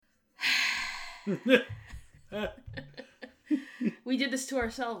We did this to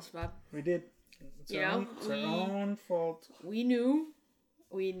ourselves, Bob. We did. It's our own fault. We knew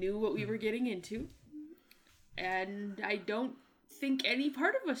what we were getting into, and I don't think any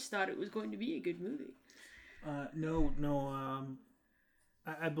part of us thought it was going to be a good movie. No.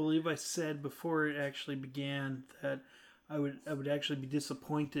 I believe I said before it actually began that I would actually be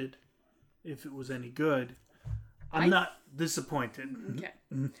disappointed if it was any good. I'm not disappointed. Okay.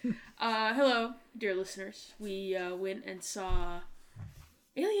 Hello, dear listeners. We went and saw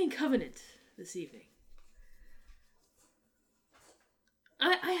Alien Covenant this evening.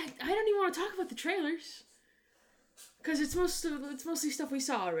 I don't even want to talk about the trailers because it's mostly stuff we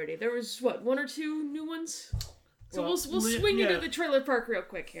saw already. There was one or two new ones. So we'll swing into the trailer park real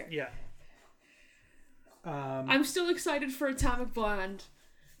quick here. Yeah. I'm still excited for Atomic Blonde.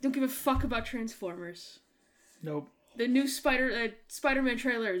 Don't give a fuck about Transformers. Nope. The new Spider-Man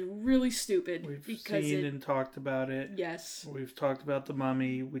trailer is really stupid. We've seen and talked about it. Yes. We've talked about The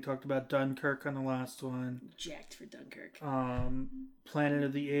Mummy. We talked about Dunkirk on the last one. Jacked for Dunkirk. Planet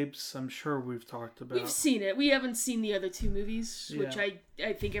of the Apes, I'm sure we've talked about. We've seen it. We haven't seen the other two movies, which I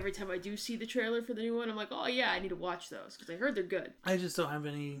think every time I do see the trailer for the new one, I'm like, oh yeah, I need to watch those, because I heard they're good. I just don't have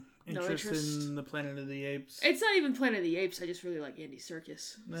any interest in the Planet of the Apes. It's not even Planet of the Apes, I just really like Andy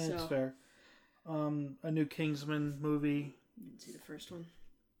Serkis. That's fair. A new Kingsman movie. Didn't see the first one.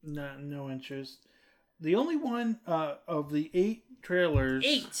 No interest. The only one of the 8 trailers...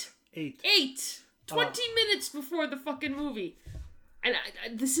 8! 20 minutes before the fucking movie. And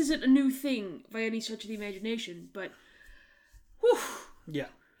this isn't a new thing by any stretch of the imagination, but... Whew. Yeah.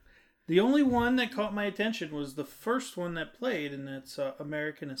 The only one that caught my attention was the first one that played, and that's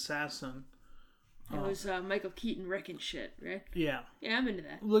American Assassin. It was Michael Keaton wrecking shit, right? Yeah. Yeah, I'm into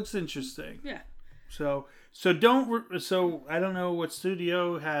that. Looks interesting. Yeah. So I don't know what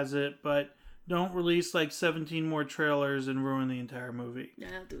studio has it, but don't release like 17 more trailers and ruin the entire movie. Yeah,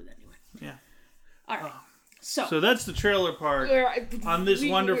 I'll do it anyway. Yeah. All right. So that's the trailer part on this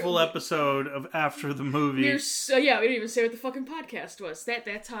wonderful episode of After the Movie. We didn't even say what the fucking podcast was.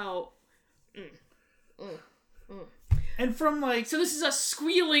 That's how... And from like... So this is us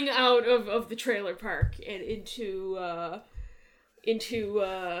squealing out of the trailer park and into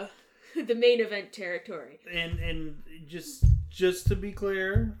the main event territory. And just to be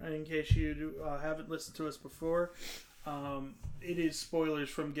clear, in case you haven't listened to us before, it is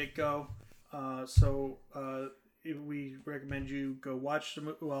spoilers from get-go. So we recommend you go watch the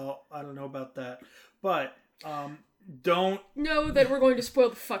movie. Well, I don't know about that. But don't... know that we're going to spoil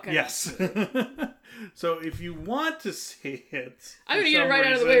the fuck out of it. Yes. So if you want to see it... I'm going to get it right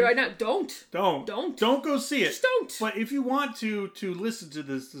out of the way right now. Don't go see it. Just don't. But if you want to listen to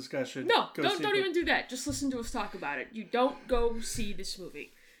this discussion... No, don't even do that. Just listen to us talk about it. You don't go see this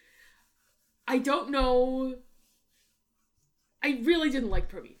movie. I don't know... I really didn't like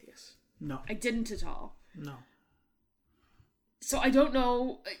Prometheus. No. I didn't at all. No. So I don't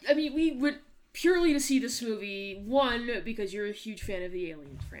know... I mean, we went purely to see this movie, one, because you're a huge fan of the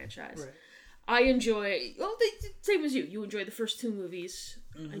Aliens franchise. Right. I enjoy... Well, same as you. You enjoy the first 2 movies.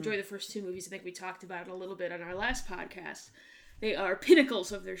 Mm-hmm. I enjoy the first 2 movies. I think we talked about it a little bit on our last podcast. They are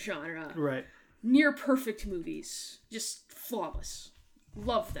pinnacles of their genre. Right. Near perfect movies. Just flawless.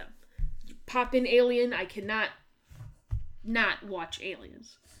 Love them. You pop in Alien, I cannot not watch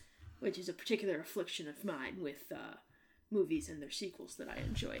Aliens. Which is a particular affliction of mine with movies and their sequels that I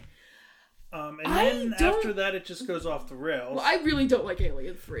enjoy. And then after that, it just goes off the rails. Well, I really don't like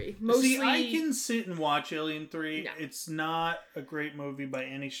Alien 3. Mostly... See, I can sit and watch Alien 3. No. It's not a great movie by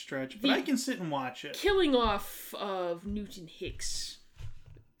any stretch, but I can sit and watch it. Killing off of Newton Hicks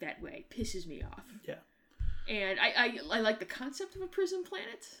that way pisses me off. Yeah. And I like the concept of a prison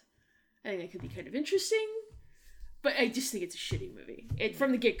planet. I think that could be kind of interesting. But I just think it's a shitty movie.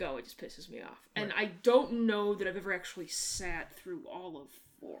 From the get-go, it just pisses me off. And I don't know that I've ever actually sat through all of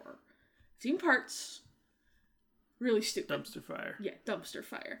 4. Seen parts. Really stupid. Dumpster fire. Yeah, dumpster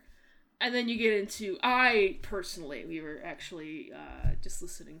fire. And then you get into... we were actually just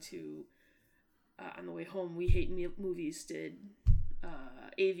listening to... on the way home, We Hate Movies did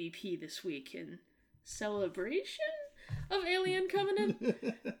AVP this week in celebration of Alien Covenant.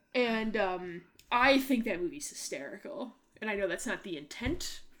 And I think that movie's hysterical. And I know that's not the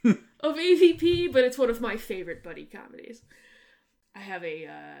intent of AVP, but it's one of my favorite buddy comedies. I have a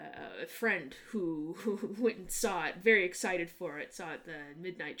friend who went and saw it, very excited for it, saw it the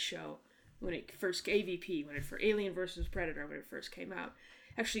midnight show when it first, AVP, for Alien vs. Predator, when it first came out.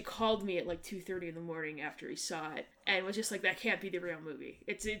 actually called me at like 2:30 in the morning after he saw it and was just like, that can't be the real movie.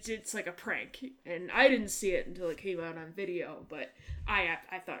 It's like a prank. And I didn't see it until it came out on video, but I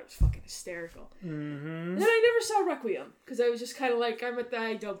thought it was fucking hysterical. Mm-hmm. And then I never saw Requiem because I was just kind of like,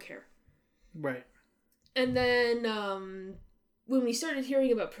 I don't care. Right. And then when we started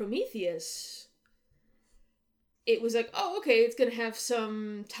hearing about Prometheus, it was like, oh, okay, it's gonna have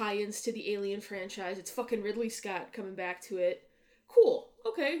some tie-ins to the Alien franchise. It's fucking Ridley Scott coming back to it. Cool.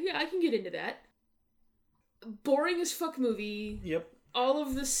 Okay, yeah, I can get into that. Boring as fuck movie. Yep. All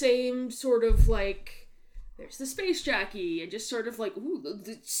of the same sort of like, there's the space jockey, and just sort of like, ooh,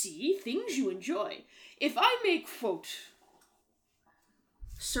 see, things you enjoy. If I may quote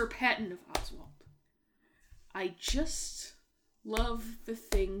Sir Patton of Oswald, I just love the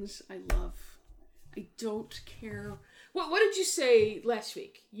things I love. I don't care. What did you say last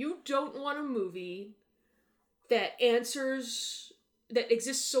week? You don't want a movie that exists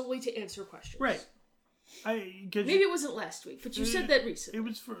solely to answer questions. Right. Maybe it wasn't last week, but you said that recently. It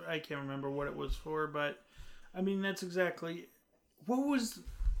was for, I can't remember what it was for, but I mean, that's exactly, what was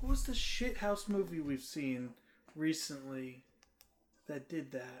the shithouse movie we've seen recently that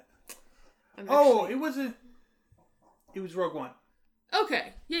did that? It was Rogue One.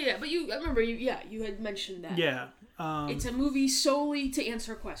 Okay, yeah, but I remember you had mentioned that. Yeah. It's a movie solely to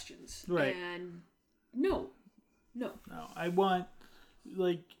answer questions. Right. And no. I want,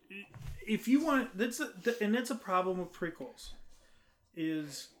 like, if you want, that's a problem with prequels,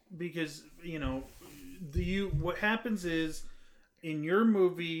 is because, what happens is, in your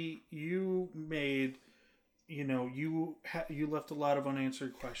movie, you made, you left a lot of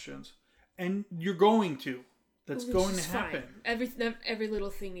unanswered questions, and you're going to. That's going to happen. Fine. Every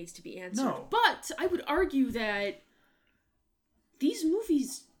little thing needs to be answered. No. But I would argue that these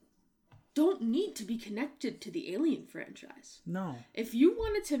movies don't need to be connected to the Alien franchise. No. If you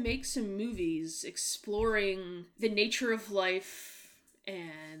wanted to make some movies exploring the nature of life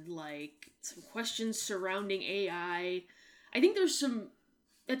and like some questions surrounding AI, I think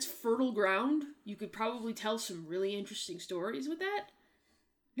that's fertile ground. You could probably tell some really interesting stories with that.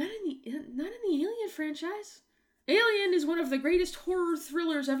 Not in the Alien franchise. Alien is one of the greatest horror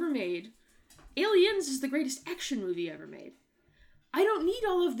thrillers ever made. Aliens is the greatest action movie ever made. I don't need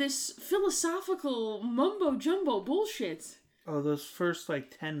all of this philosophical mumbo-jumbo bullshit. Oh, those first,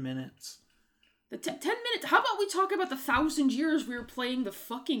 10 minutes. The 10 minutes? How about we talk about the 1,000 years we were playing the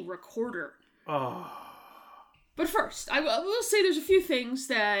fucking recorder? Oh. But first, I will say there's a few things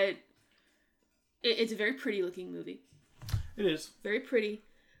that... It's a very pretty-looking movie. It is. Very pretty.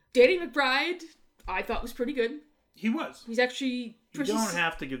 Danny McBride, I thought was pretty good. He was. He's actually... You don't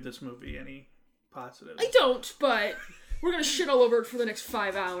have to give this movie any positives. I don't, but... We're going to shit all over it for the next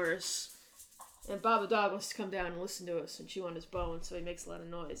 5 hours. And Bob the dog wants to come down and listen to us and chew on his bone, so he makes a lot of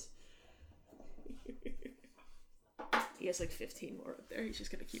noise. He has 15 more up there. He's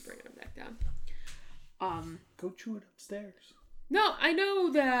just going to keep bringing them back down. Go chew it upstairs. No, I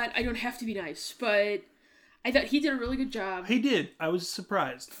know that I don't have to be nice, but I thought he did a really good job. He did. I was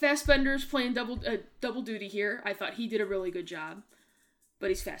surprised. Fassbender's playing double duty here. I thought he did a really good job. But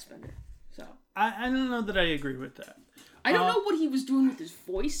he's Fassbender, so... I don't know that I agree with that. I don't know what he was doing with his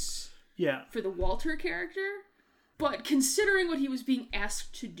voice for the Walter character, but considering what he was being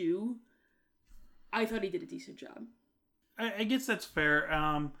asked to do, I thought he did a decent job. I guess that's fair.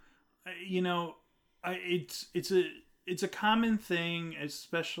 It's a common thing,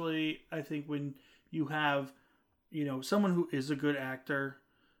 especially I think when you have, someone who is a good actor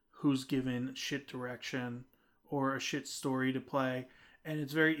who's given shit direction or a shit story to play, and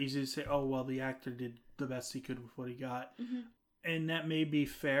it's very easy to say, oh, well, the actor did the best he could with what he got. Mm-hmm. And that may be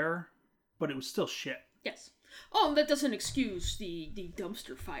fair, but it was still shit. Yes. Oh, and that doesn't excuse the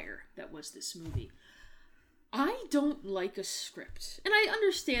dumpster fire that was this movie. I don't like a script. And I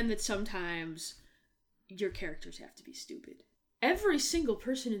understand that sometimes your characters have to be stupid. Every single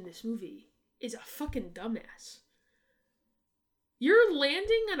person in this movie is a fucking dumbass. You're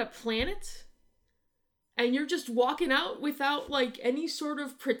landing on a planet and you're just walking out without, any sort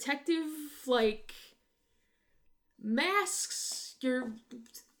of protective, masks. You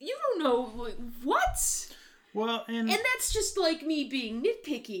don't know, what? Well, and that's just, me being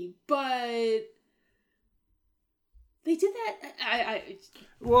nitpicky, but... They did that,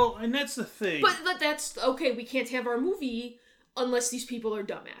 Well, and that's the thing. But that's, okay, we can't have our movie unless these people are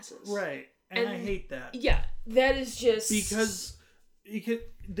dumbasses. Right, and I hate that. Yeah, that is just... Because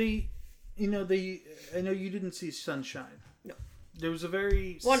I know you didn't see Sunshine. No. There was a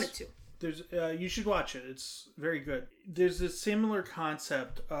very... Wanted to. You should watch it. It's very good. There's a similar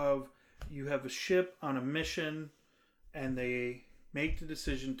concept of you have a ship on a mission and they make the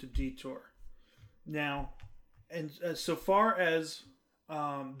decision to detour. Now, and so far as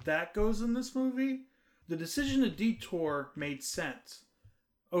that goes in this movie, the decision to detour made sense.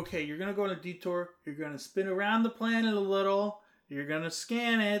 Okay, you're going to go on a detour. You're going to spin around the planet a little. You're going to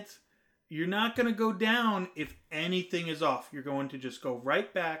scan it. You're not going to go down if anything is off. You're going to just go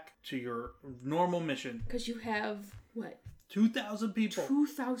right back to your normal mission. Because you have, what? 2,000 people.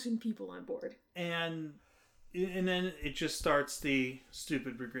 2,000 people on board. And then it just starts the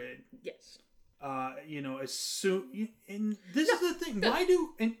stupid brigade. Yes. As soon... And this is the thing. Why do...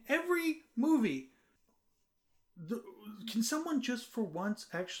 In every movie... Can someone just for once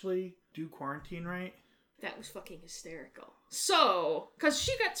actually do quarantine right? That was fucking hysterical. So, because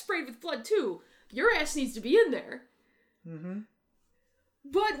she got sprayed with blood too. Your ass needs to be in there. Mm-hmm.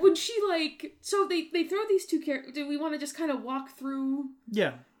 But when she, so they throw these two characters. Do we want to just kind of walk through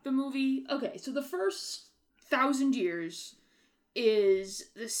the movie? Okay, so the first 1,000 years is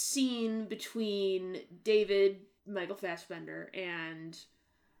the scene between David, Michael Fassbender, and...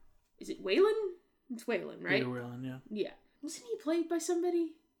 Is it Waylon? It's Waylon, right? Peter Whalen, yeah. Yeah. Wasn't he played by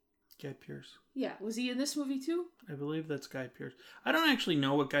somebody? Guy Pearce. Yeah. Was he in this movie too? I believe that's Guy Pearce. I don't actually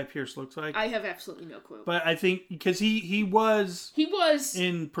know what Guy Pearce looks like. I have absolutely no clue. But I think because he was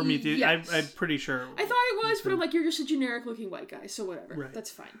in Prometheus. Yes. I'm pretty sure. I thought it was, but I'm like, you're just a generic looking white guy, so whatever. Right.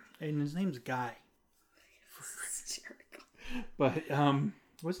 That's fine. And his name's Guy. Hysterical. But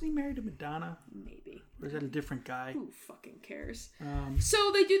wasn't he married to Madonna? Maybe. Or is that a different guy? Who fucking cares?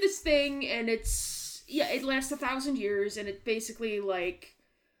 So they do this thing, and it lasts 1,000 years, and it basically what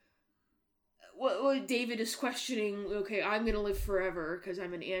David is questioning. Okay, I'm gonna live forever because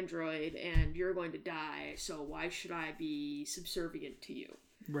I'm an android, and you're going to die. So why should I be subservient to you?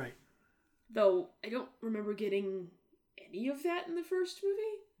 Right. Though I don't remember getting any of that in the first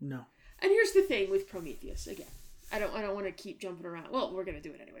movie. No. And here's the thing with Prometheus again. I don't want to keep jumping around. Well, we're gonna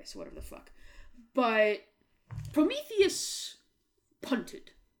do it anyway, so whatever the fuck. But Prometheus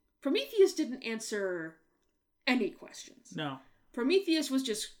punted. Prometheus didn't answer any questions. No. Prometheus was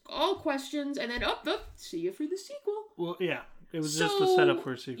just all questions, and then see you for the sequel. Well, yeah, it was just a setup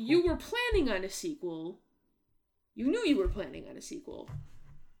for a sequel. You were planning on a sequel. You knew you were planning on a sequel.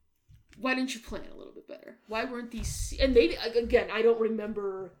 Why didn't you plan a little bit better? Why weren't these... And maybe, again, I don't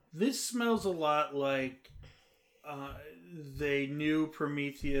remember... This smells a lot like they knew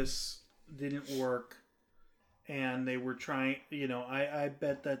Prometheus didn't work, and they were trying... I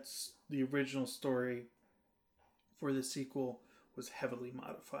bet that's the original story for the sequel was heavily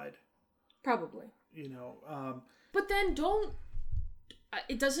modified. Probably. But then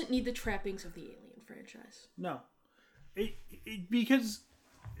it doesn't need the trappings of the Alien franchise. No. Because...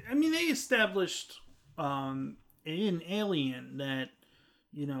 they established in Alien that,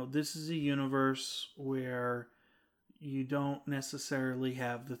 this is a universe where you don't necessarily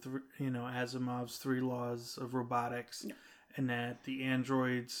have the, Asimov's 3 laws of robotics, no. And that the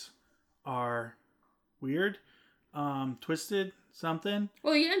androids are weird, twisted, something.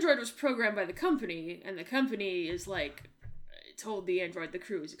 Well, the android was programmed by the company, and the company is told the android the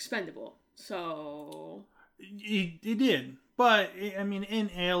crew is expendable. So... It did. But, in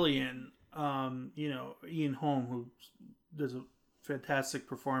Alien, Ian Holm, who does a fantastic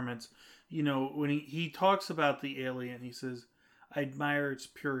performance, when he talks about the alien, he says, I admire its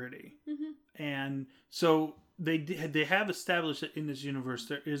purity. Mm-hmm. And so they have established that in this universe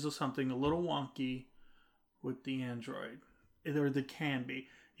there is something a little wonky with the android. Or there can be.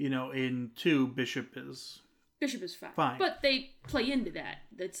 In 2, Bishop is fine. But they play into that.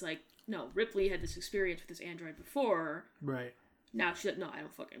 That's no, Ripley had this experience with this android before. Right. Now she's no, I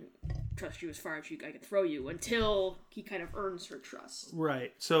don't fucking trust you as far as I can throw you, until he kind of earns her trust.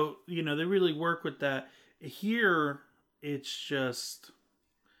 Right. So, they really work with that. Here, it's just,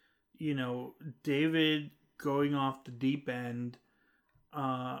 David going off the deep end.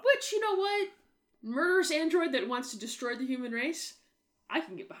 Which, you know what? Murderous android that wants to destroy the human race? I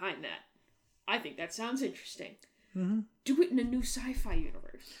can get behind that. I think that sounds interesting. Mm-hmm. Do it in a new sci-fi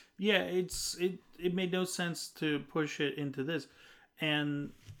universe. Yeah, it made no sense to push it into this.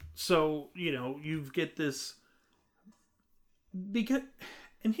 And so, you get this...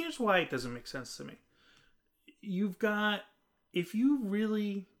 And here's why it doesn't make sense to me. You've got... If you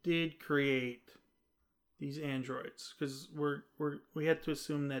really did create these androids, because we had to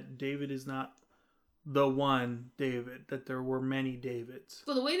assume that David is not the one David, that there were many Davids.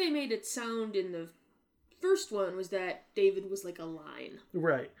 Well, the way they made it sound in the first one was that David was like a line.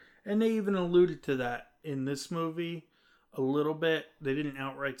 Right. And they even alluded to that in this movie a little bit. They didn't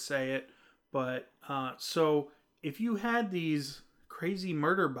outright say it. But, so, if you had these crazy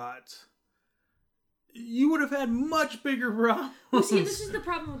murder bots, you would have had much bigger problems. Well, see, this is the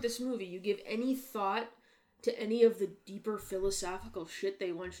problem with this movie. You give any thought to any of the deeper philosophical shit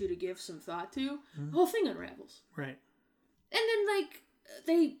they want you to give some thought to, the whole thing unravels. Right. And then, like,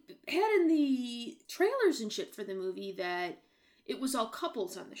 they had in the trailers and shit for the movie that it was all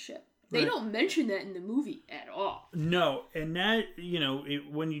couples on the ship. They don't mention that in the movie at all. No, and that,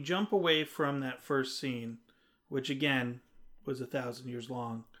 when you jump away from that first scene, which again was 1,000 years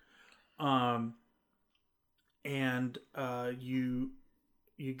long, and you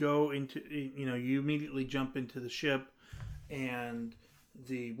go into, you immediately jump into the ship, and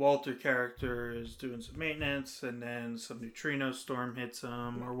the Walter character is doing some maintenance, and then some neutrino storm hits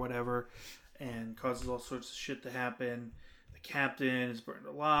him or whatever, and causes all sorts of shit to happen. The captain is burned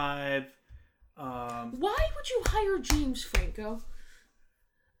alive. Why would you hire James Franco?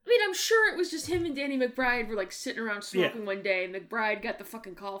 I mean, I'm sure it was just him and Danny McBride were like sitting around smoking one day, and McBride got the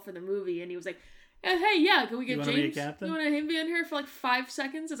fucking call for the movie, and he was like, "Hey, yeah, can we get James? You want him be in here for like 5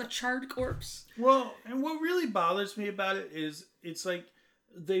 seconds as a charred corpse?" Well, and what really bothers me about it is it's like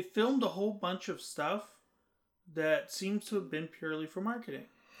they filmed a whole bunch of stuff that seems to have been purely for marketing,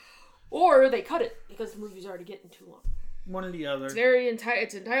 or they cut it because the movie's already getting too long. One or the other.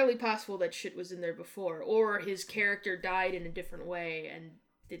 It's entirely possible that shit was in there before, or his character died in a different way and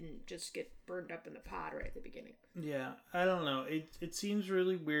didn't just get burned up in the pod right at the beginning. Yeah, I don't know. It seems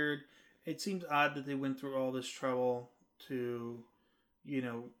really weird. It seems odd that they went through all this trouble to,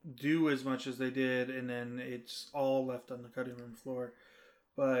 do as much as they did, and then it's all left on the cutting room floor.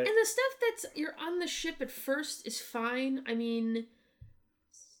 But and the stuff you're on the ship at first is fine. I mean,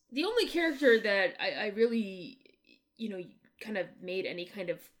 the only character that I really, kind of made any kind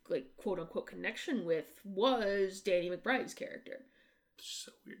of like quote unquote connection with was Danny McBride's character.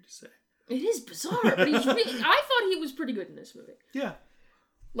 So weird to say. It is bizarre, but I thought he was pretty good in this movie. Yeah.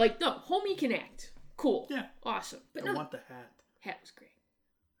 Like, no, homie can act. Cool. Yeah. Awesome. But I want the hat. Hat was great.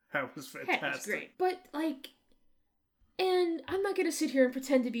 That was fantastic. Hat was great. But, like, and I'm not going to sit here and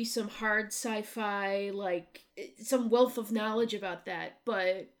pretend to be some hard sci-fi, like, some wealth of knowledge about that,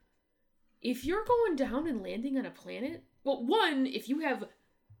 but if you're going down and landing on a planet, well, one, if you have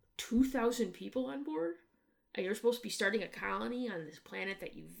 2,000 people on board, and you're supposed to be starting a colony on this planet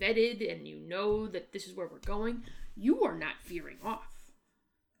that you vetted and you know that this is where we're going, you are not veering off.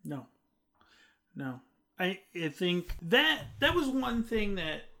 No. I think that was one thing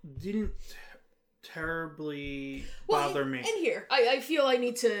that didn't terribly bother me. And here, I feel I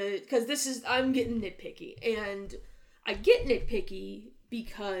need to, because I'm getting nitpicky, and I get nitpicky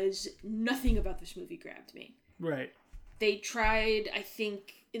because nothing about this movie grabbed me. Right. They tried, I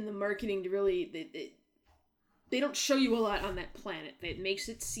think, in the marketing to really... They don't show you a lot on that planet. It makes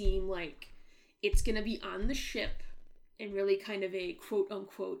it seem like it's going to be on the ship and really kind of a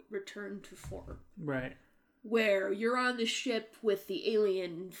quote-unquote return to form. Right. Where you're on the ship with the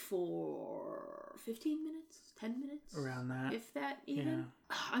alien for 15 minutes? 10 minutes? Around that. If that, even.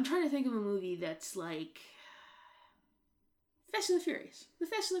 Yeah. I'm trying to think of a movie that's like... Fast and the Furious. The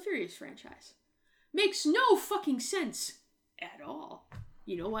Fast and the Furious franchise. Makes no fucking sense at all.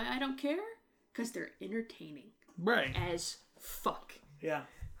 You know why I don't care? Because they're entertaining. Right. As fuck. Yeah.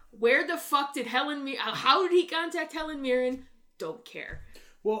 Where the fuck did how did he contact Helen Mirren? Don't care.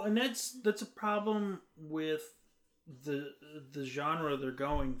 Well, and that's a problem with the genre they're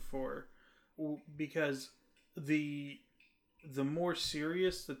going for, because the more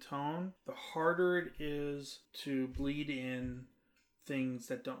serious the tone, the harder it is to bleed in things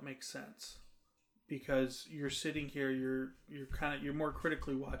that don't make sense. Because you're sitting here, you're more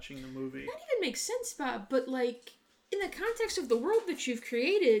critically watching the movie. That even makes sense, Bob. But like in the context of the world that you've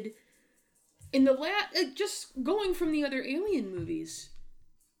created, in the just going from the other Alien movies,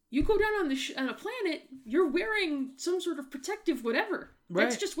 you go down on a planet, you're wearing some sort of protective whatever. Right.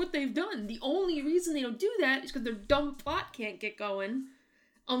 That's just what they've done. The only reason they don't do that is because their dumb plot can't get going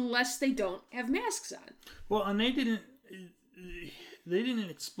unless they don't have masks on. Well, and they didn't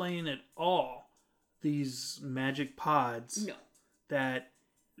explain at all these magic pods. No. That,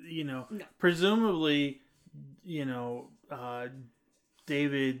 presumably,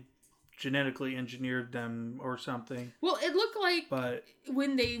 David genetically engineered them or something. Well, it looked like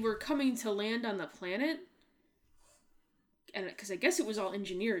when they were coming to land on the planet, and because I guess it was all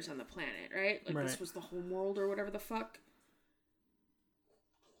engineers on the planet, right? Like this was the home world or whatever the fuck.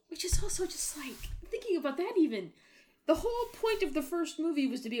 Which is also just like, thinking about that even... The whole point of the first movie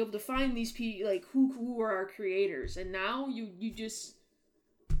was to be able to find these people, like, who are our creators, and now you just,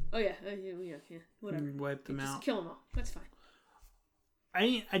 yeah, whatever. You wipe them out. Just kill them all. That's fine.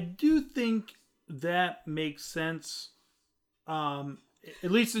 I do think that makes sense,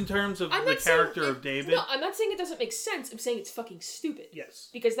 At least in terms of I'm the not saying character of David. No, I'm not saying it doesn't make sense. I'm saying it's fucking stupid. Yes.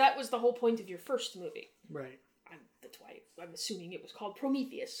 Because that was the whole point of your first movie. Right. That's why I'm assuming it was called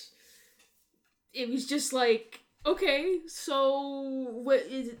Prometheus. It was just like, okay, so what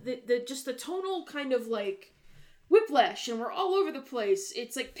is just the tonal kind of like whiplash, and we're all over the place.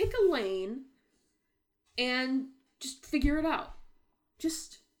 It's like, pick a lane and just figure it out.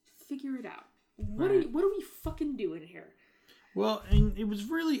 Just figure it out. What are we fucking doing here? Well, and it was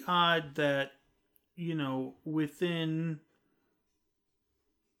really odd that, within,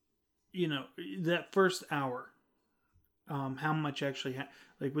 that first hour, how much actually,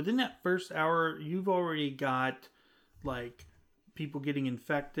 within that first hour, you've already got, people getting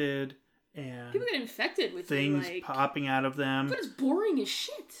infected and people get infected with things popping out of them. But it's boring as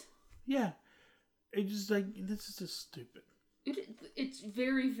shit. Yeah. It's just this is just stupid. It's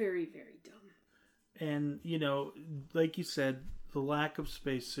very, very, very dumb. And, like you said, the lack of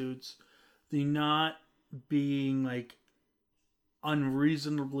spacesuits, the not being,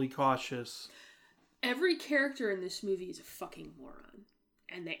 unreasonably cautious. Every character in this movie is a fucking moron.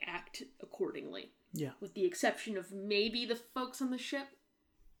 And they act accordingly. Yeah. With the exception of maybe the folks on the ship.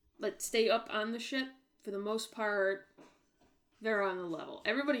 That stay up on the ship. For the most part, they're on the level.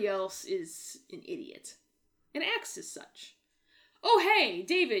 Everybody else is an idiot. And acts as such. Oh, hey,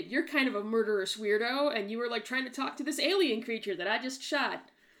 David, you're kind of a murderous weirdo, and you were, trying to talk to this alien creature that I just shot.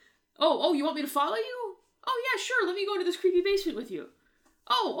 Oh, you want me to follow you? Oh, yeah, sure, let me go into this creepy basement with you.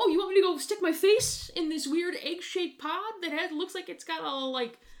 Oh, you want me to go stick my face in this weird egg-shaped pod that looks like it's got all,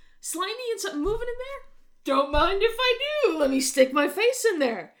 slimy and something moving in there? Don't mind if I do. Let me stick my face in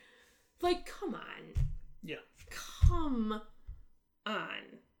there. Come on. Yeah. Come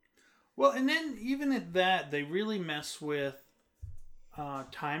on. Well, and then even at that, they really mess with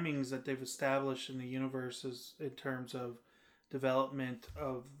timings that they've established in the universes in terms of development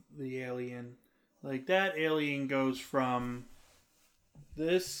of the alien. That alien goes from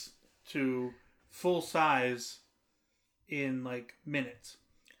this to full size in minutes.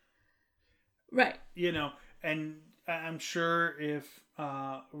 Right. And I'm sure if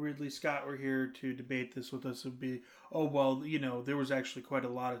Ridley Scott were here to debate this with us, it would be, there was actually quite a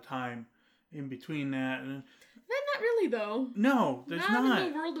lot of time in between that. And not really, though. No, there's not. Not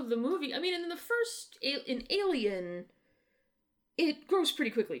in the world of the movie. I mean, in the first, in Alien, it grows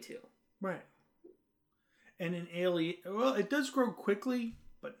pretty quickly, too. Right. And in Alien, well, it does grow quickly,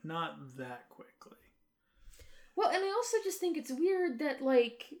 but not that quickly. Well, and I also just think it's weird that,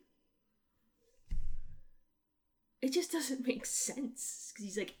 it just doesn't make sense.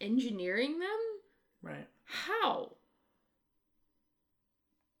 Because he's, engineering them? Right. How?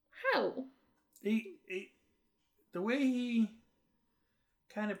 The way he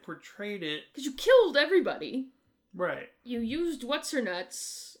kind of portrayed it... Because you killed everybody. Right. You used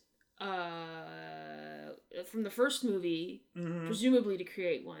What's-Her-Nuts from the first movie, presumably to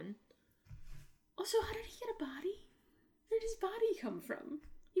create one. Also, how did he get a body? Where did his body come from?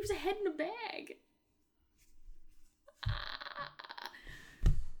 He was a head in a bag.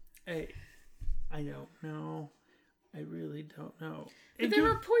 Hey, I don't know. I really don't know. But there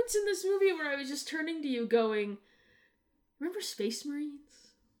were points in this movie where I was just turning to you going, remember Space Marines?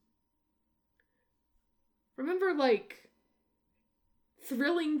 Remember,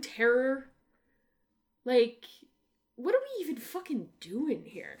 Thrilling Terror? What are we even fucking doing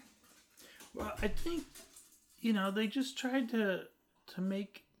here? Well, I think, they just tried to come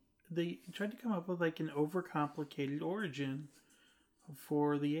up with, an overcomplicated origin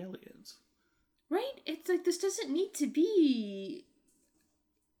for the aliens. Right? It's this doesn't need to be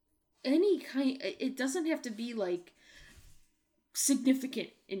any kind... It doesn't have to be, significant,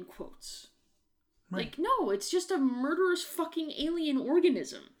 in quotes. Right. No, it's just a murderous fucking alien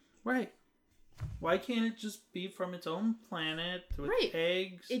organism. Right. Why can't it just be from its own planet with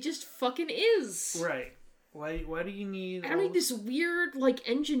eggs? It just fucking is. Right. Why do you need... I don't need this weird,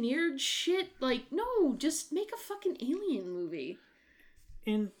 engineered shit. No, just make a fucking alien movie.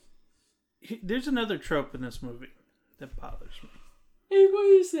 And there's another trope in this movie that bothers me. Hey, what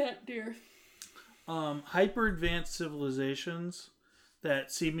is that, dear? Hyper advanced civilizations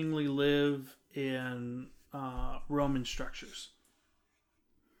that seemingly live in Roman structures.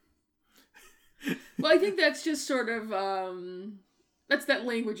 Well, I think that's just sort of that's that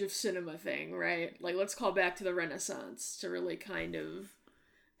language of cinema thing, right? Let's call back to the Renaissance to really kind of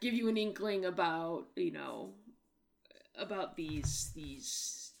give you an inkling about, about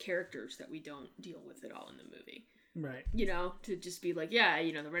these characters that we don't deal with at all in the movie. Right. To just be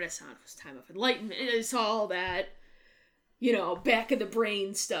the Renaissance was time of enlightenment. It's all that. back of the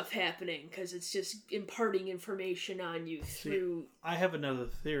brain stuff happening, because it's just imparting information on you through I have another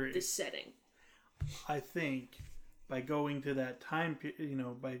theory. this setting. I think by going to that time,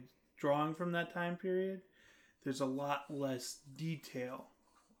 by drawing from that time period, there's a lot less detail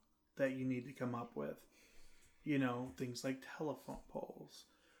that you need to come up with. Things like telephone poles,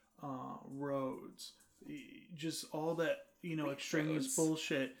 roads, just all that, extraneous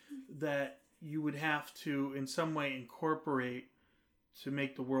bullshit that you would have to, in some way, incorporate to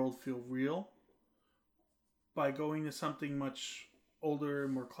make the world feel real. By going to something much older,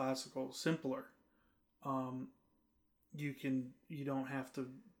 more classical, simpler, you don't have to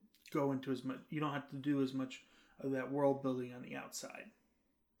go into as much, you don't have to do as much of that world building on the outside,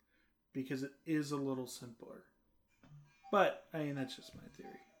 because it is a little simpler. But that's just my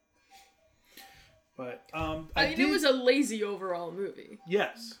theory. But it was a lazy overall movie.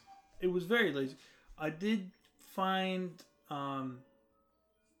 Yes, it was very lazy. I did find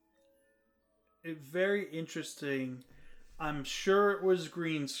it very interesting. I'm sure it was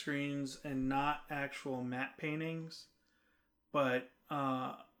green screens and not actual matte paintings, but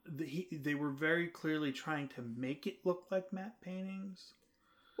they were very clearly trying to make it look like matte paintings.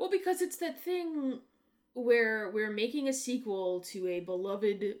 Well, because it's that thing where we're making a sequel to a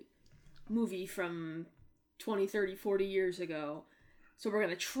beloved movie from 20, 30, 40 years ago. So we're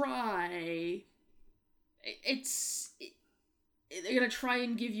going to try... They're going to try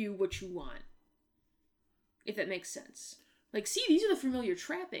and give you what you want. If that makes sense. Like, see, these are the familiar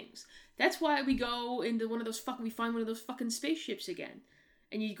trappings. That's why we go into we find one of those fucking spaceships again.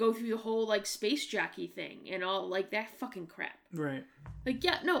 And you go through the whole, space jockey thing and all, that fucking crap. Right.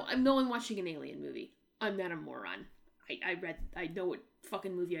 I'm no one watching an alien movie. I'm not a moron. I know what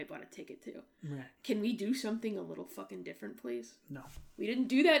fucking movie I bought a ticket to. Right. Can we do something a little fucking different, please? No. We didn't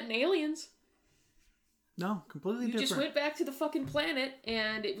do that in Aliens. No, completely different. You just went back to the fucking planet,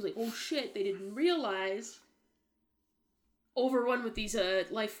 and it was like, oh shit, they didn't realize... overrun with these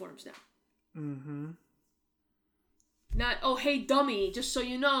life forms now. Mm-hmm. Not, oh, hey, dummy, just so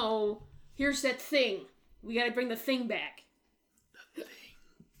you know, here's that thing. We gotta bring the thing back. The thing.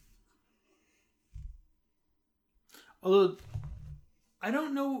 Although, I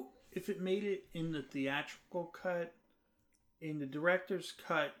don't know if it made it in the theatrical cut. In the director's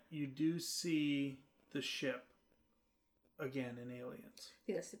cut, you do see the ship again in Aliens.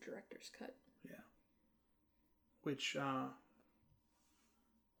 Yeah, that's the director's cut. Yeah. Which,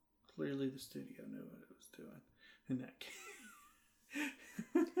 clearly the studio knew what it was doing in that case.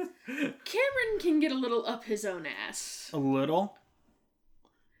 Cameron can get a little up his own ass. A little?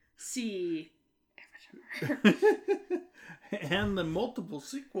 See Avatar. And the multiple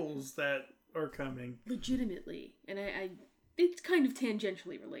sequels that are coming. Legitimately. And I it's kind of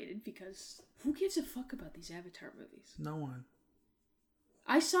tangentially related, because who gives a fuck about these Avatar movies? No one.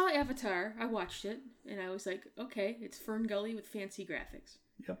 I saw Avatar, I watched it, and I was like, okay, it's Fern Gully with fancy graphics.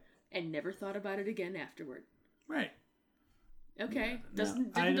 Yep. And never thought about it again afterward. Right. Okay.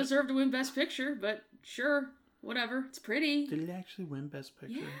 Didn't deserve to win Best Picture, but sure, whatever. It's pretty. Did it actually win Best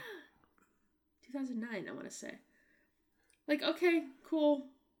Picture? Yeah. 2009, I want to say. Okay, cool.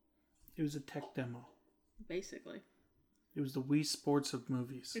 It was a tech demo. Basically. It was the Wii Sports of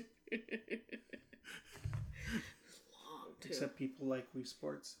movies. Long, too. Except people like Wii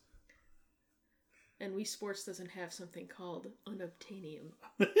Sports. And Wii Sports doesn't have something called unobtainium.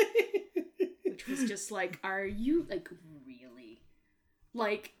 Which was just are you, really?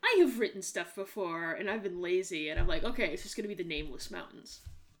 I have written stuff before, and I've been lazy, and I'm like, okay, it's just gonna be the Nameless Mountains.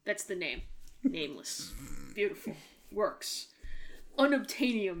 That's the name. Nameless. Beautiful. Works.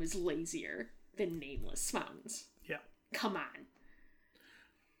 Unobtainium is lazier than Nameless Mountains. Yeah. Come on.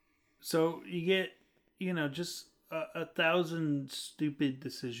 So you get, just 1,000 stupid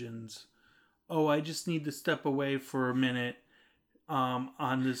decisions. Oh, I just need to step away for a minute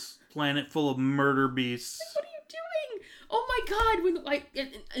on this planet full of murder beasts. What are you doing? Oh my god! When I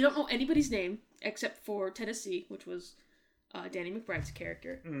don't know anybody's name except for Tennessee, which was Danny McBride's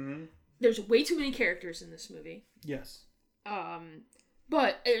character. Mm-hmm. There's way too many characters in this movie. Yes.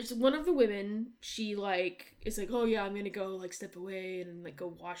 But it's one of the women. She is like, oh yeah, I'm gonna go step away and go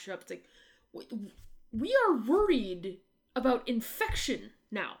wash up. It's we are worried about infection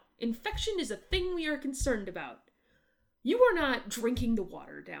now. Infection is a thing we are concerned about. You are not drinking the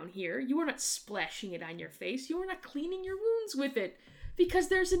water down here. You are not splashing it on your face. You are not cleaning your wounds with it. Because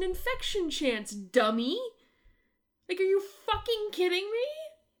there's an infection chance, dummy. Are you fucking kidding me?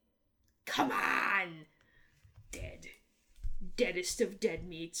 Come on. Dead. Deadest of dead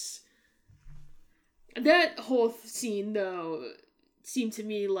meats. That whole scene, though, seemed to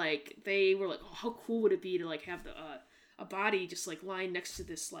me like they were oh, how cool would it be to have a body just like lying next to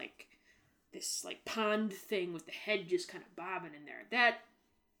this pond thing with the head just kind of bobbing in there. That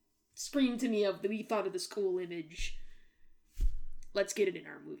screamed to me of, we thought of this cool image. Let's get it in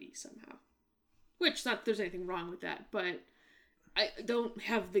our movie somehow. Which, not that there's anything wrong with that, but I don't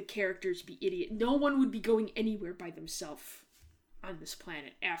have the characters be idiot. No one would be going anywhere by themselves on this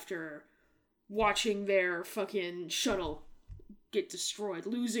planet after watching their fucking shuttle get destroyed,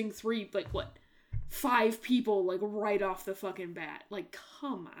 losing 5 people, like, right off the fucking bat. Like,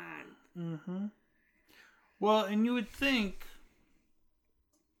 come on. Mm-hmm. Well, and you would think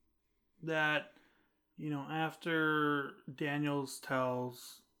that, after Daniels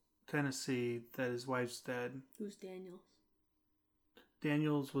tells Tennessee that his wife's dead. Who's Daniels?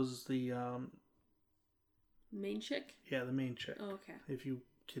 Daniels was the, main chick? Yeah, the main chick. Oh, okay. If you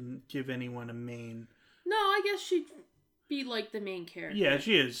can give anyone a main... No, I guess she'd be, like, the main character. Yeah,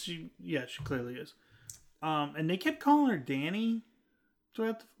 she is. She clearly is. And they kept calling her Danny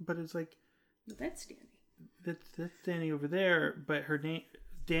throughout but it's like... No, that's Danny. That's Danny over there, but her name...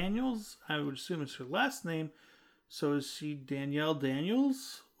 Daniels, I would assume is her last name. So is she Danielle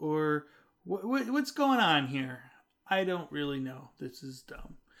Daniels? Or what's going on here? I don't really know. This is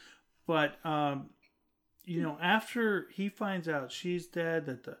dumb. But, after he finds out she's dead,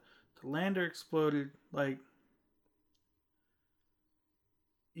 that the lander exploded, like,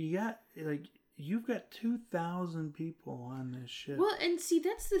 you've got 2,000 people on this ship. Well, and see,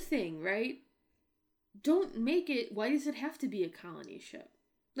 that's the thing, right? Don't make it, why does it have to be a colony ship?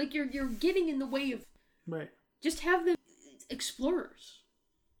 Like, you're getting in the way of... Right. Just have them explorers.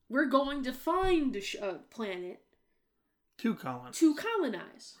 We're going to find a planet... To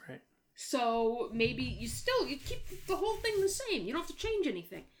colonize. Right. So, maybe you keep the whole thing the same. You don't have to change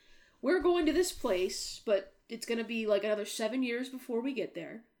anything. We're going to this place, but it's going to be like another 7 years before we get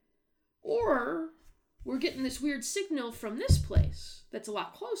there. Or, we're getting this weird signal from this place that's a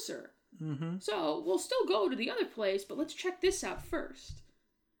lot closer. Mm-hmm. So, we'll still go to the other place, but let's check this out first.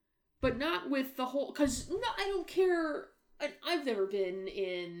 But not with the whole... Because, no, I don't care... I've never been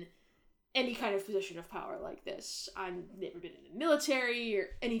in any kind of position of power like this. I've never been in the military or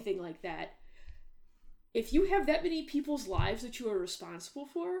anything like that. If you have that many people's lives that you are responsible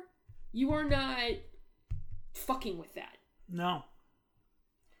for, you are not fucking with that. No.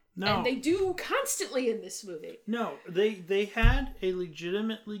 And they do constantly in this movie. No, they had a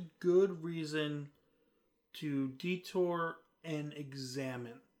legitimately good reason to detour and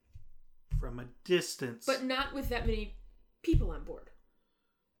examine from a distance. But not with that many people on board.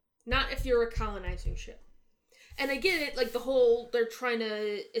 Not if you're a colonizing ship. And I get it, like the whole, they're trying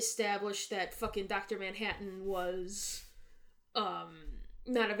to establish that fucking Dr. Manhattan was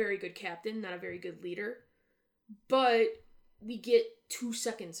not a very good captain, not a very good leader. But we get 2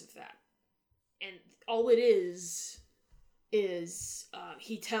 seconds of that. And all it is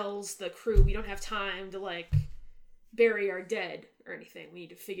he tells the crew, we don't have time to, like, bury our dead or anything. We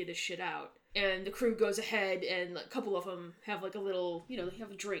need to figure this shit out. And the crew goes ahead, and a couple of them have, like, a little, they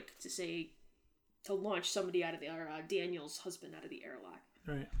have a drink to launch somebody out of Daniel's husband out of the airlock.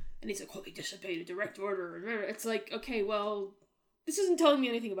 Right. And he's like, well, we disobeyed a direct order. It's like, okay, well, this isn't telling me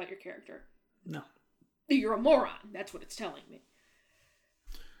anything about your character. No. You're a moron. That's what it's telling me.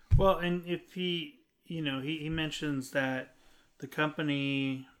 Well, and if he mentions that the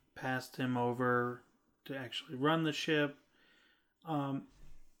company passed him over to actually run the ship,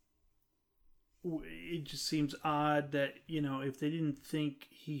 it just seems odd that, if they didn't think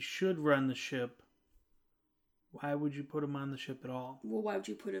he should run the ship, why would you put him on the ship at all? Well, why would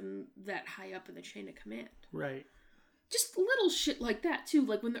you put him that high up in the chain of command? Right. Just little shit like that, too.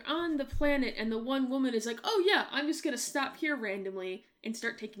 Like, when they're on the planet and the one woman is like, oh, yeah, I'm just going to stop here randomly and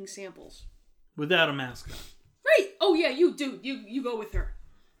start taking samples. Without a mask on. Right. Oh, yeah, you do. You go with her.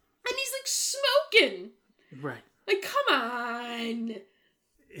 And he's, like, smoking. Right. Like, come on.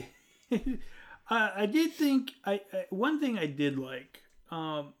 I did think... one thing I did like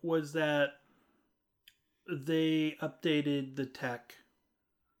was that they updated the tech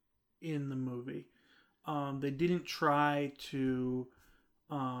in the movie. They didn't try to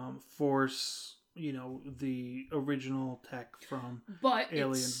force, the original tech from Alien. But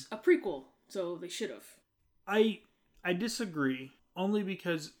it's a prequel, so they should have. I disagree, only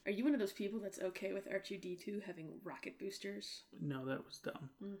because... Are you one of those people that's okay with R2-D2 having rocket boosters? No, that was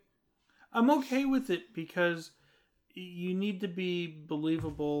dumb. I'm okay with it because you need to be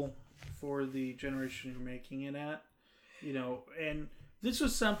believable for the generation you're making it at, and... This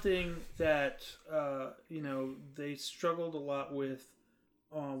was something that, they struggled a lot with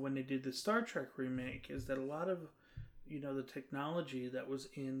when they did the Star Trek remake, is that a lot of, the technology that was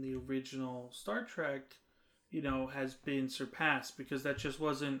in the original Star Trek has been surpassed, because that just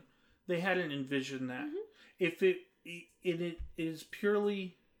wasn't, they hadn't envisioned that. If it is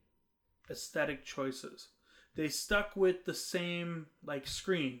purely aesthetic choices. They stuck with the same like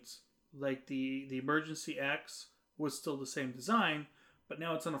screens, like the Emergency X was still the same design, but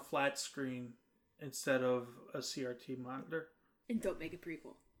now it's on a flat screen instead of a CRT monitor. And don't make a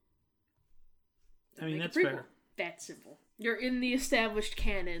prequel. That's fair. That's simple. You're in the established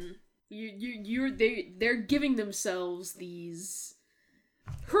canon. They're giving themselves these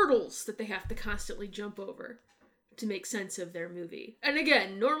hurdles that they have to constantly jump over to make sense of their movie. And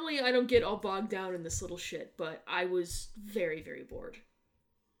again, normally I don't get all bogged down in this little shit, but I was very, very bored.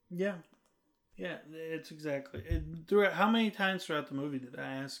 Yeah, it's exactly. How many times throughout the movie did I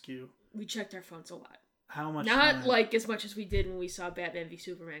ask you? We checked our phones a lot. How much? Not time? like as much as we did when we saw Batman v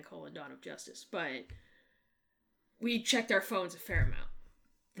Superman: Dawn of Justice, but we checked our phones a fair amount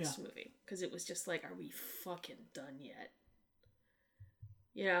this movie, because it was just like, are we fucking done yet?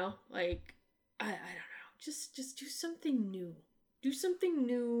 Like, I don't know. Just do something new. Do something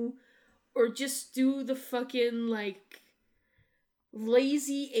new, or just do the fucking like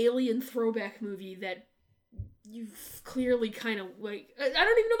lazy alien throwback movie that you've clearly kind of like. I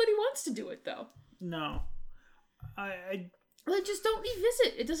don't even know that he wants to do it though. No, I just don't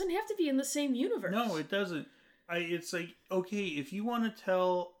revisit. It doesn't have to be in the same universe. No, it doesn't. It's like, okay, if you want to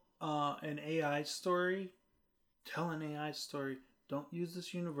tell an AI story, tell an AI story. Don't use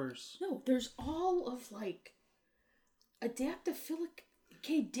this universe. No, there's all of like adaptive Philip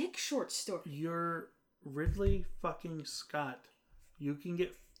K. Dick short story. You're Ridley fucking Scott. You can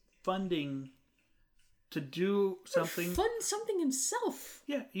get funding to do something. Fund something himself.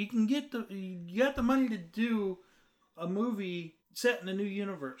 Yeah, you can get you got the money to do a movie set in a new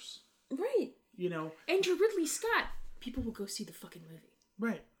universe. Right. And you're Ridley Scott. People will go see the fucking movie.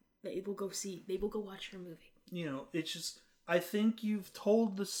 Right. They will go watch your movie. It's just, I think you've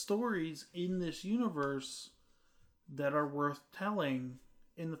told the stories in this universe that are worth telling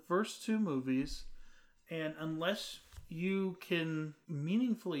in the first two movies, and unless you can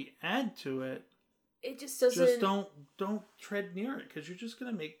meaningfully add to it, it just doesn't. Just don't tread near it, because you're just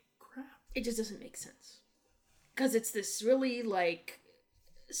gonna make crap. It just doesn't make sense, because it's this really like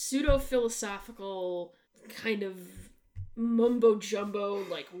pseudo-philosophical kind of mumbo jumbo,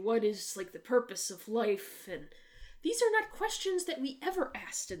 like what is like the purpose of life, and these are not questions that we ever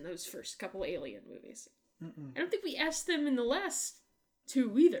asked in those first couple Alien movies. I don't think we asked them in the last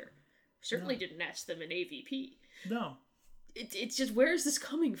two either. Certainly didn't ask them in AVP. No. It's just, where is this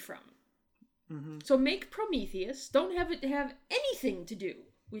coming from? So make Prometheus. Don't have it have anything to do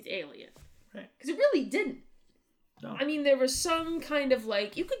with Alien. Right. Because it really didn't. No. I mean, there was some kind of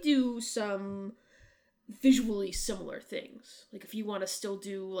like, you could do some visually similar things. Like if you want to still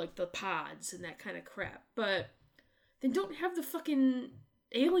do like the pods and that kind of crap. But then don't have the fucking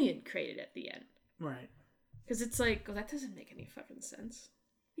alien created at the end. Right. Because it's like, that doesn't make any fucking sense.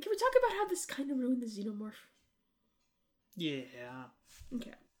 Can we talk about how this kind of ruined the Xenomorph? Yeah.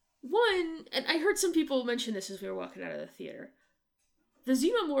 Okay. One, and I heard some people mention this as we were walking out of the theater. The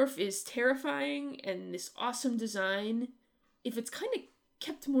Xenomorph is terrifying and this awesome design if it's kind of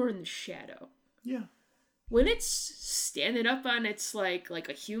kept more in the shadow. Yeah. When it's standing up on its like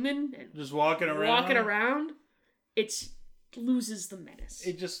a human and just walking around, it loses the menace.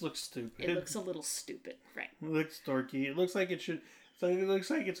 It just looks stupid. It looks a little stupid, right? It looks dorky. It looks like it should. So it looks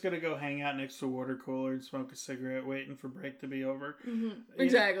like it's gonna go hang out next to a water cooler and smoke a cigarette, waiting for break to be over. Mm-hmm.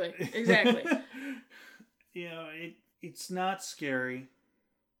 Exactly. Exactly. It's not scary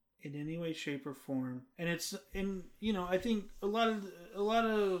in any way, shape, or form, and I think a lot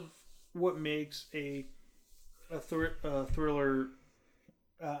of what makes a thriller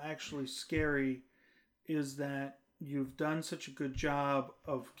actually scary is that you've done such a good job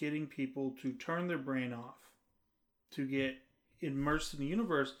of getting people to turn their brain off, to get immersed in the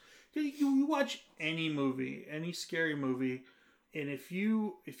universe. You watch any movie, any scary movie, and if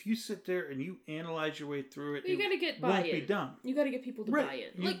you sit there and you analyze your way through it, you gotta get buy-in. Won't be done. You gotta get people to buy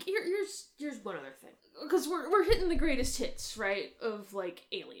in. Like here's one other thing, because we're hitting the greatest hits, right, of like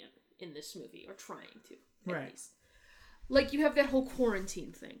Alien in this movie, or trying to, at least. Like you have that whole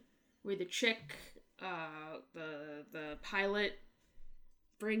quarantine thing where the chick, the pilot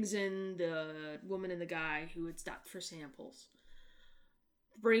brings in the woman and the guy who had stopped for samples.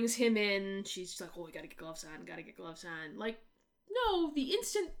 Brings him in. She's like, oh, we gotta get gloves on. Like, no, the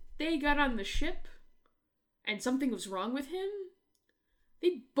instant they got on the ship and something was wrong with him,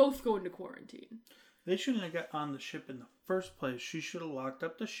 they both go into quarantine. They shouldn't have got on the ship in the first place. She should have locked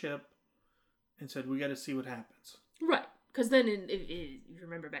up the ship and said, we gotta see what happens. Right. Because then, if you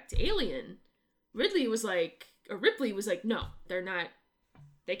remember back to Alien, Ripley was like, no, they're not.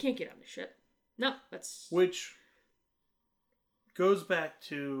 They can't get on the ship. No, that's... Which goes back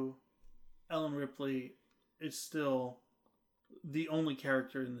to Ellen Ripley is still the only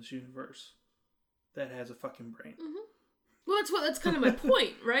character in this universe that has a fucking brain. Mm-hmm. Well, that's kind of my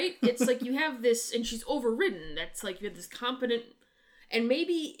point, right? It's like you have this, and she's overridden. That's like you have this competent, and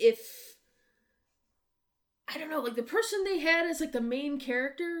maybe if, I don't know, like the person they had as like the main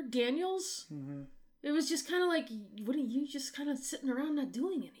character, Daniels, it was just kind of like, what are you just kind of sitting around not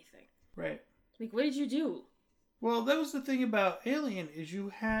doing anything? Right. Like, what did you do? Well, that was the thing about Alien, is you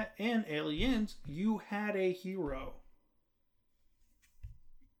had, and Aliens, you had a hero.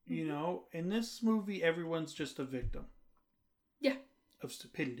 You know, in this movie, everyone's just a victim. Yeah. Of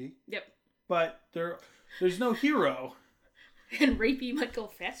stupidity. Yep. But there's no hero. And rapey Michael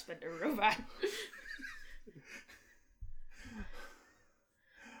Fassbender robot.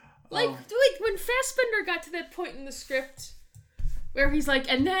 Like when Fassbender got to that point in the script where he's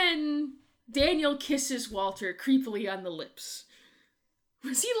like, and then Daniel kisses Walter creepily on the lips.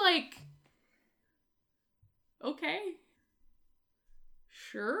 Was he like, okay,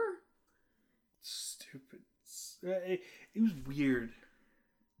 sure? Stupid. It was weird.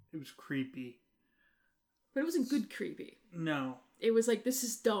 It was creepy. But it wasn't good creepy. No. It was like, this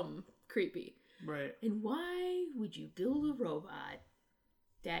is dumb creepy. Right. And why would you build a robot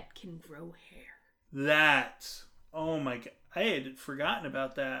that can grow hair? That. Oh my god. I had forgotten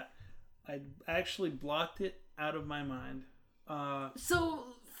about that. I actually blocked it out of my mind. So,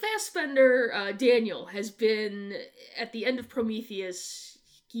 Fassbender, Daniel, has been, at the end of Prometheus,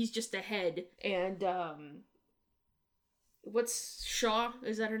 he's just a head. And, what's Shaw?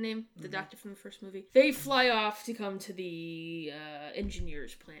 Is that her name? The doctor from the first movie. They fly off to come to the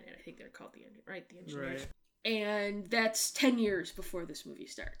engineers planet. I think they're called the engineers. Right. And that's 10 years before this movie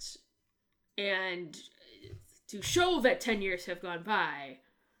starts. And to show that 10 years have gone by,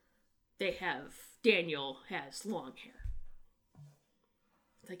 Daniel has long hair.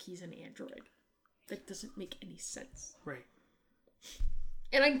 Like he's an android. That doesn't make any sense. Right.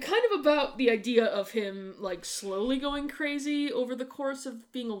 And I'm kind of about the idea of him, like, slowly going crazy over the course of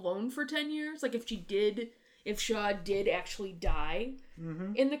being alone for 10 years. Like, if Shaw did actually die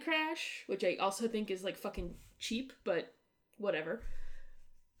in the crash, which I also think is, like, fucking cheap, but whatever.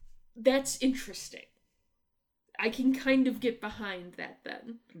 That's interesting. I can kind of get behind that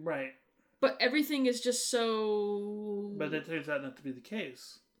then. Right. But everything is just so... But it turns out not to be the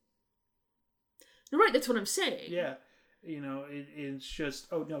case. Right, that's what I'm saying. Yeah. You know, it's just,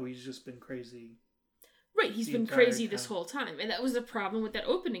 oh no, he's just been crazy. Right, he's been crazy this whole time. And that was the problem with that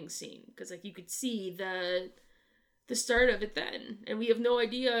opening scene. Because, like, you could see the start of it then. And we have no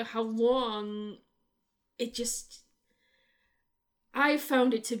idea how long it just... I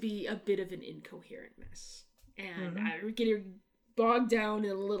found it to be a bit of an incoherent mess. And I would get bogged down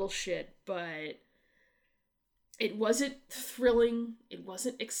in a little shit, but it wasn't thrilling. It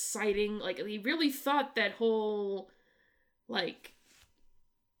wasn't exciting. Like, they really thought that whole... like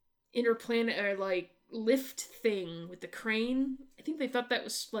interplanet or like lift thing with the crane. I think they thought that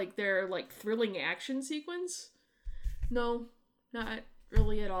was like their like thrilling action sequence. No, not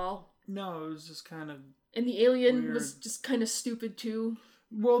really at all. No, it was just kind of... And the alien weird. Was just kind of stupid too.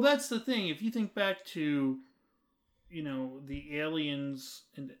 Well, that's the thing. If you think back to, you know, the aliens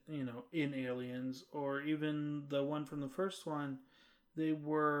and, you know, in Aliens, or even the one from the first one, they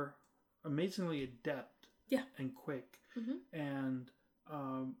were amazingly adept. Yeah. And quick. And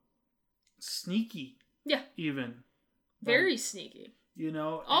sneaky. Yeah. Even. Very sneaky. You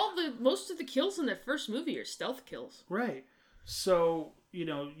know, most of the kills in that first movie are stealth kills. Right. So, you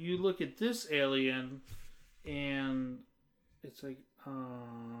know, you look at this alien and it's like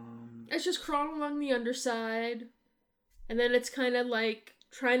it's just crawling along the underside, and then it's kind of like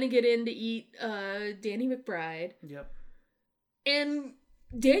trying to get in to eat Danny McBride. Yep. And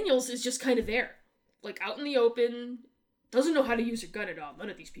Daniels is just kind of there. Like, out in the open, doesn't know how to use a gun at all.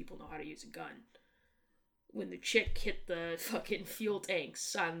 None of these people know how to use a gun. When the chick hit the fucking fuel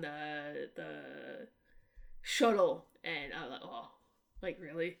tanks on the shuttle, and I was like, oh, like,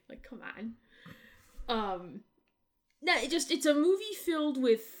 really? Like, come on. No, it's a movie filled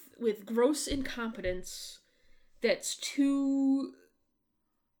with gross incompetence that's too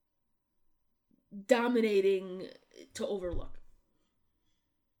dominating to overlook.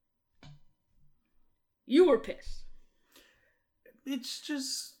 You were pissed. It's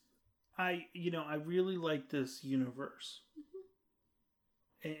just, I really like this universe.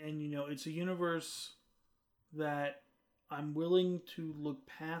 And, you know, it's a universe that I'm willing to look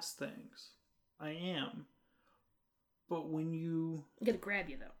past things. I am. But when you... I gotta grab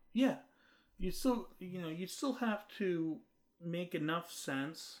you, though. Yeah. you still have to make enough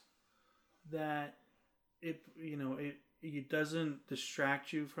sense that it doesn't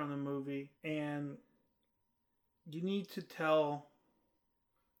distract you from the movie, and you need to tell.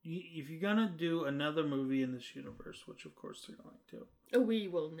 If you're gonna do another movie in this universe, which of course they're going to, we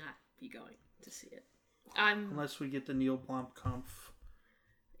will not be going to see it. Unless we get the Neil Blomkamp.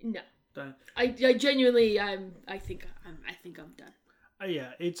 No. Done. I genuinely I think I'm done.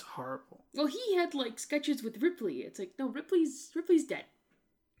 Yeah, it's horrible. Well, he had like sketches with Ripley. It's like, no, Ripley's dead.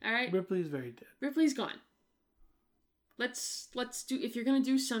 All right. Ripley's very dead. Ripley's gone. Let's do, if you're gonna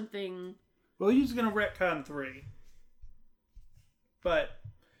do something. Well, he's gonna retcon 3, but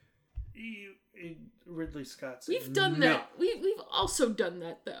Ridley Scott's. We've done that. We've also done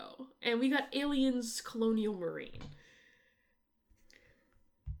that though, and we got Aliens: Colonial Marine.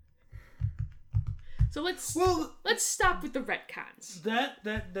 So let's stop with the retcons.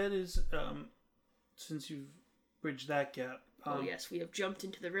 That is since you've bridged that gap. Oh yes, we have jumped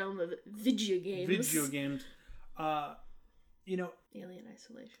into the realm of video games. Alien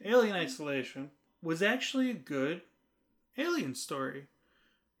Isolation. Alien Isolation was actually a good alien story,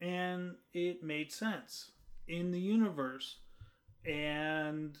 and it made sense in the universe.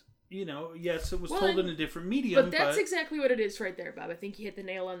 And yes, it was told in a different medium. But that's exactly what it is right there, Bob. I think you hit the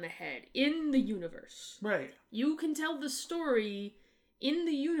nail on the head. In the universe. Right. You can tell the story in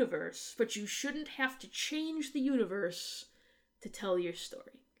the universe, but you shouldn't have to change the universe to tell your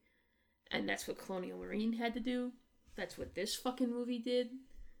story. And that's what Colonial Marine had to do. That's what this fucking movie did.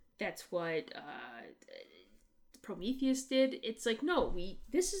 That's what Prometheus did. It's like, no,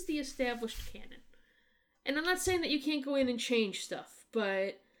 this is the established canon. And I'm not saying that you can't go in and change stuff,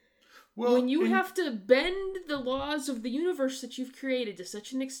 but when you have to bend the laws of the universe that you've created to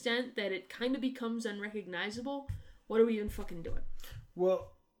such an extent that it kind of becomes unrecognizable, what are we even fucking doing?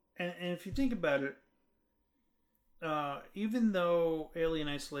 Well, and if you think about it, even though Alien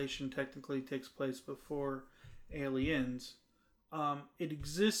Isolation technically takes place before Aliens, it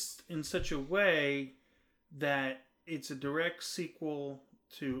exists in such a way that it's a direct sequel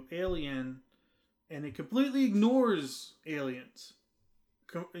to Alien, and it completely ignores Aliens.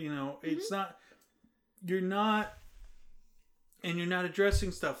 It's not. You're not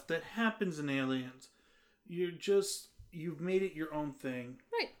addressing stuff that happens in Aliens. You've made it your own thing.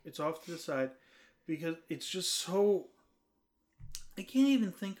 Right. It's off to the side because it's just so. I can't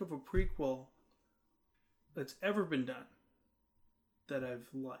even think of a prequel that's ever been done that I've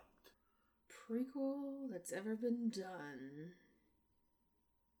liked. Prequel that's ever been done.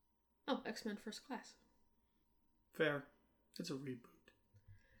 Oh, X-Men First Class. Fair. It's a reboot.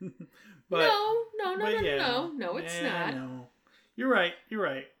 No, it's not. No. You're right.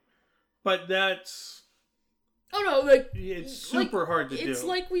 But that's... Oh no, like... It's super hard to do. It's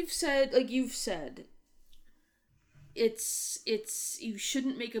like we've said, like you've said. It's... You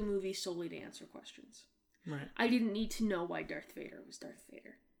shouldn't make a movie solely to answer questions. Right. I didn't need to know why Darth Vader was Darth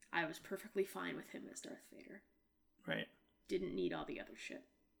Vader. I was perfectly fine with him as Darth Vader. Right. Didn't need all the other shit.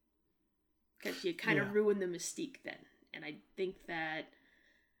 Because you kind of ruined the mystique then. And I think that...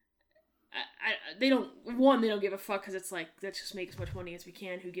 they don't give a fuck because it's like, let's just make as much money as we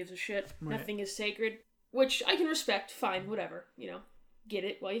can. Who gives a shit? Right. Nothing is sacred. Which I can respect. Fine, whatever. Get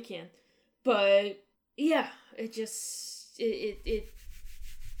it while you can. But, yeah, it just... It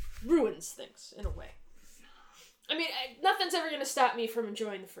ruins things in a way. I mean, nothing's ever going to stop me from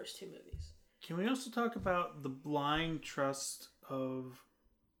enjoying the first two movies. Can we also talk about the blind trust of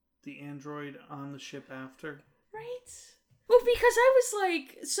the android on the ship after? Right? Well, because I was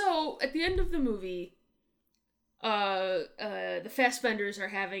like... So, at the end of the movie, the Fassbenders are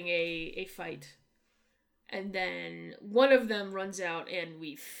having a fight. And then one of them runs out and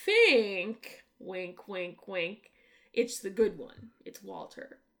we think, wink, wink, wink, it's the good one. It's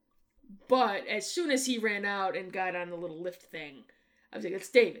Walter. But as soon as he ran out and got on the little lift thing, I was like, it's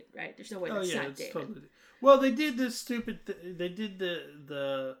David, right? There's no way that's not David. Totally... Well, they did this stupid... They did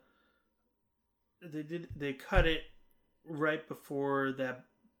They cut it right before that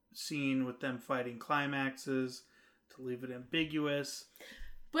scene with them fighting climaxes to leave it ambiguous.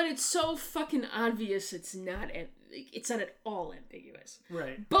 But it's so fucking obvious it's not at all ambiguous.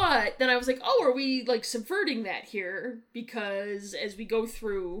 Right. But then I was like, oh, are we like subverting that here? Because as we go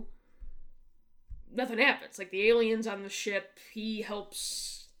through, nothing happens. Like the aliens on the ship, he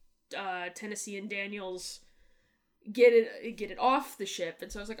helps Tennessee and Daniels get it off the ship. And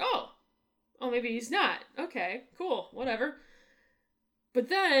so I was like, oh, maybe he's not. Okay, cool, whatever. But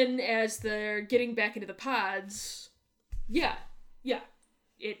then, as they're getting back into the pods,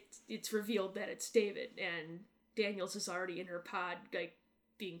 it's revealed that it's David, and Daniels is already in her pod, like,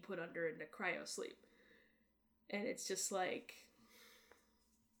 being put under into cryo sleep. And it's just like...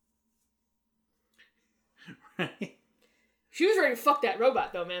 Right. She was ready to fuck that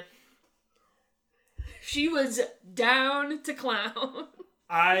robot, though, man. She was down to clown.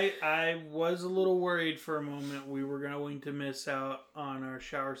 I was a little worried for a moment we were going to miss out on our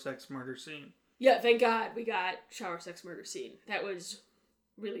shower sex murder scene. Yeah, thank God we got shower sex murder scene. That was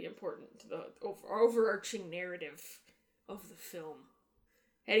really important to the overarching narrative of the film.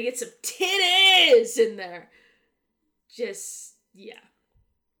 Had to get some titties in there. Just, yeah.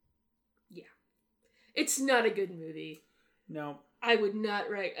 Yeah. It's not a good movie. No. I would not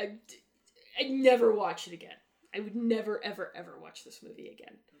I'd never watch it again. I would never, ever, ever watch this movie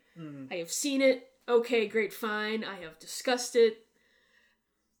again. I have seen it. Okay, great, fine. I have discussed it.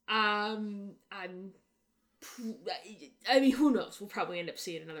 I mean, who knows? We'll probably end up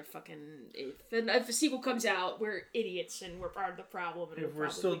seeing another fucking... If a sequel comes out, we're idiots and we're part of the problem. And if we're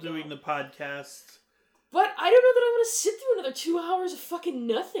still doing the podcast. But I don't know that I want to sit through another 2 hours of fucking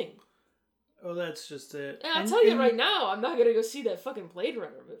nothing. Oh, that's just it. And I'll tell you right now, I'm not going to go see that fucking Blade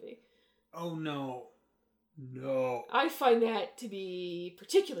Runner movie. Oh, no. No. I find that to be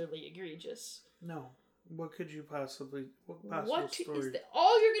particularly egregious. No. What could you possibly... What story? is that?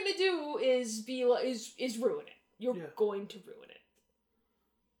 All you're going to do is ruin it. You're going to ruin it.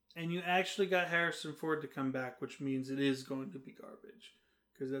 And you actually got Harrison Ford to come back, which means it is going to be garbage.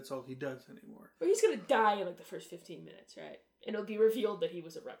 Because that's all he does anymore. But he's going to die in like the first 15 minutes, right? And it'll be revealed that he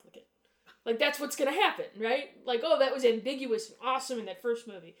was a replicant. Like, that's what's going to happen, right? Like, oh, that was ambiguous and awesome in that first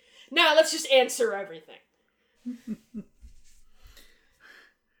movie. Now, let's just answer everything.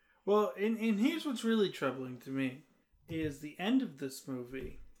 Well, and here's what's really troubling to me, is the end of this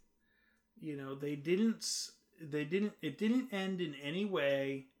movie. You know, it didn't end in any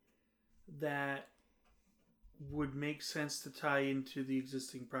way that would make sense to tie into the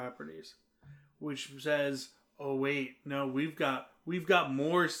existing properties, which says, oh wait, no, we've got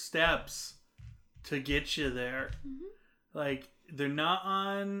more steps to get you there. Mm-hmm. Like, they're not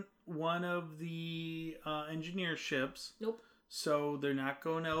on one of the engineer ships. Nope. So they're not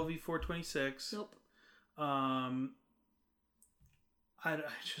going to LV-426. Nope. I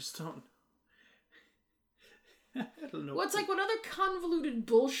just don't... I don't know. Well, it's like what other convoluted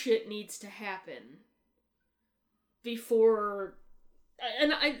bullshit needs to happen before...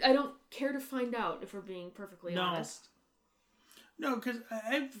 And I don't care to find out, if we're being perfectly honest. No, because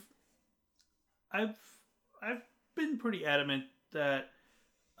I've been pretty adamant that,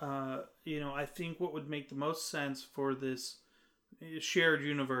 I think what would make the most sense for this shared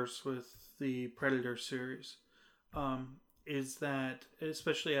universe with the Predator series is that,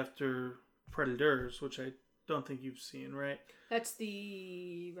 especially after Predators, which I don't think you've seen, right? That's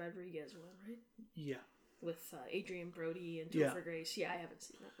the Rodriguez one, right? Yeah. With Adrian Brody and Topher Grace. Yeah, I haven't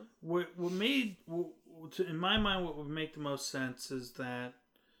seen that one. In my mind, what would make the most sense is that,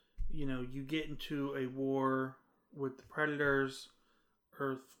 you get into a war with the Predators,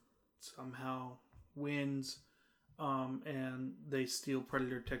 Earth somehow wins, and they steal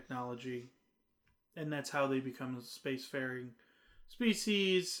Predator technology, and that's how they become a spacefaring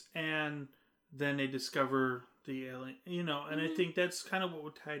species, and then they discover the alien, and I think that's kind of what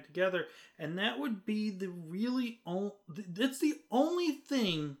would tie it together, and that would be that's the only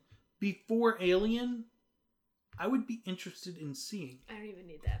thing before Alien I would be interested in seeing. I don't even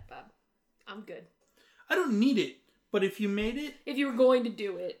need that, Bob. I'm good. I don't need it, but if you made it... If you were going to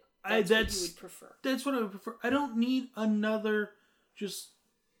do it, that's what you would prefer. That's what I would prefer. I don't need another just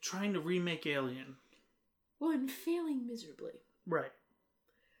trying to remake Alien. Well, and failing miserably. Right.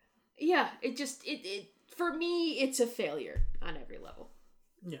 Yeah, it for me, it's a failure on every level.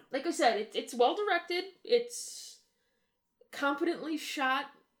 Yeah. Like I said, it's well directed. It's competently shot.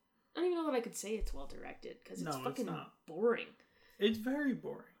 I don't even know that I could say it's well directed because it's fucking boring. It's very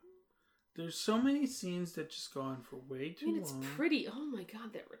boring. There's so many scenes that just go on for way too long. It's pretty. Oh my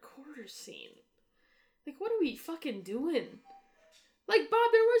god, that recorder scene. Like, what are we fucking doing? Like,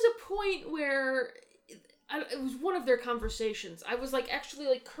 Bob, there was a point where it was one of their conversations. I was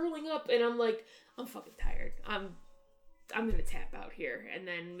actually curling up, and I'm like, I'm fucking tired. I'm gonna tap out here, and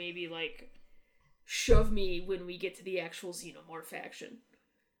then maybe shove me when we get to the actual Xenomorph action,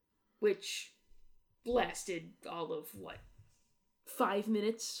 which lasted all of 5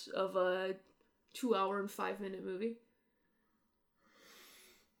 minutes of a 2 hour and 5 minute movie.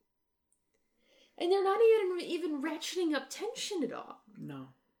 And they're not even ratcheting up tension at all. No.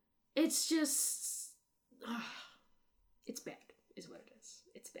 It's just... it's bad, is what it is.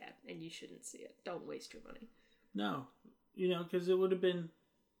 It's bad, and you shouldn't see it. Don't waste your money. No. Because it would have been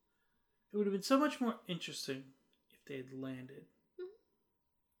so much more interesting if they had landed.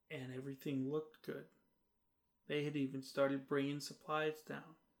 and everything looked good. They had even started bringing supplies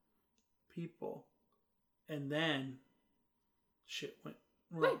down. People. And then shit went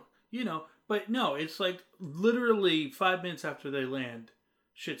wrong. Right. But no, it's like literally 5 minutes after they land,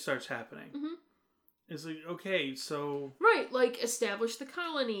 shit starts happening. Mm-hmm. It's like, okay, so... Right, like, establish the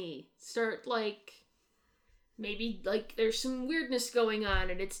colony. Start, like... Maybe, like, there's some weirdness going on,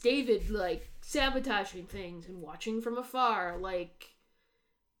 and it's David, like, sabotaging things and watching from afar. Like,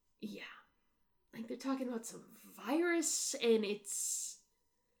 yeah. Like, they're talking about some virus, and it's...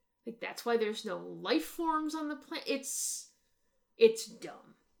 Like, that's why there's no life forms on the planet. It's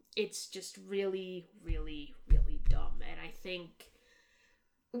dumb. It's just really, really, really dumb. And I think...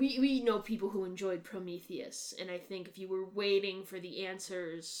 We know people who enjoyed Prometheus, and I think if you were waiting for the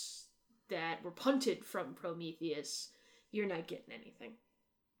answers that were punted from Prometheus, you're not getting anything.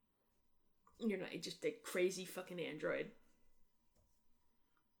 You're not, it's just a crazy fucking android.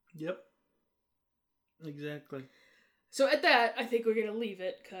 Yep. Exactly. So at that, I think we're gonna leave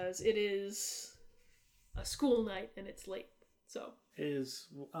it, because it is a school night, and it's late, so. It is,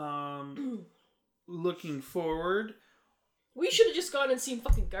 looking forward... We should have just gone and seen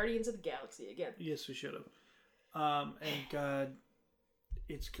fucking Guardians of the Galaxy again. Yes, we should have. And God,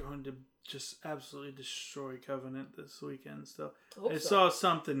 it's going to just absolutely destroy Covenant this weekend. So I saw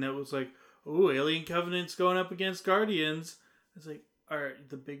something that was like, "Oh, Alien Covenant's going up against Guardians." It's like, all right,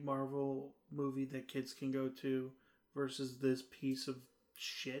 the big Marvel movie that kids can go to versus this piece of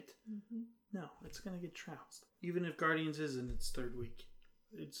shit. Mm-hmm. No, it's gonna get trounced. Even if Guardians is in its third week,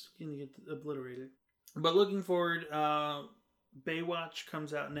 it's gonna get obliterated. But looking forward, Baywatch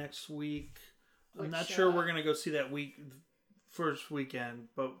comes out next week. I'm not sure we're gonna go see that first weekend,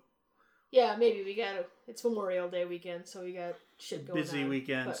 but yeah, maybe we gotta. It's Memorial Day weekend, so we got shit going on. Busy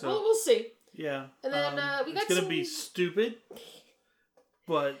weekend, but, so we'll see. Yeah, and then we got. It's gonna be stupid,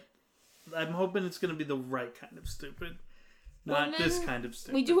 but I'm hoping it's gonna be the right kind of stupid, not this kind of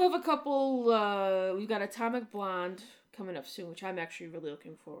stupid. We do have a couple. We've got Atomic Blonde coming up soon, which I'm actually really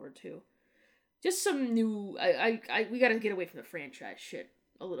looking forward to. Just some new. We gotta get away from the franchise shit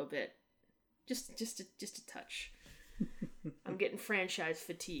a little bit, just a touch. I'm getting franchise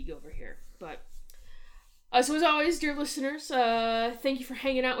fatigue over here, but so as always, dear listeners, thank you for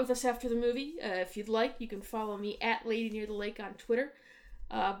hanging out with us after the movie. If you'd like, you can follow me at Lady Near the Lake on Twitter.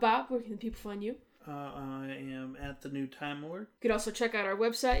 Bob, where can the people find you? I am at the New Time Lord. You can also check out our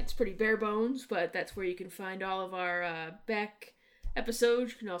website. It's pretty bare bones, but that's where you can find all of our back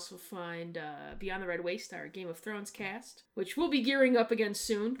episodes. You can also find Beyond the Red Waste, our Game of Thrones cast, which we'll be gearing up again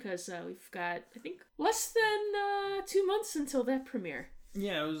soon, because we've got, I think, less than 2 months until that premiere.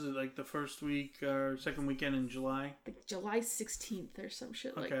 Yeah, it was like the first week or second weekend in July. Like July 16th or some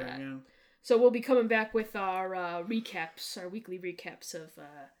shit like that. Yeah. So we'll be coming back with our recaps, our weekly recaps of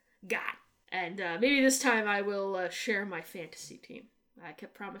GOT. And maybe this time I will share my fantasy team. I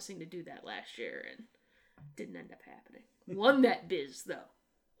kept promising to do that last year, and didn't end up happening. Won that biz, though.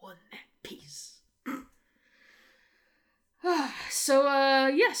 Won that piece. So,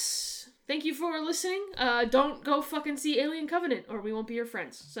 yes. Thank you for listening. Don't go fucking see Alien Covenant, or we won't be your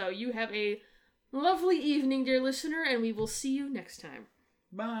friends. So you have a lovely evening, dear listener, and we will see you next time.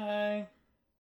 Bye.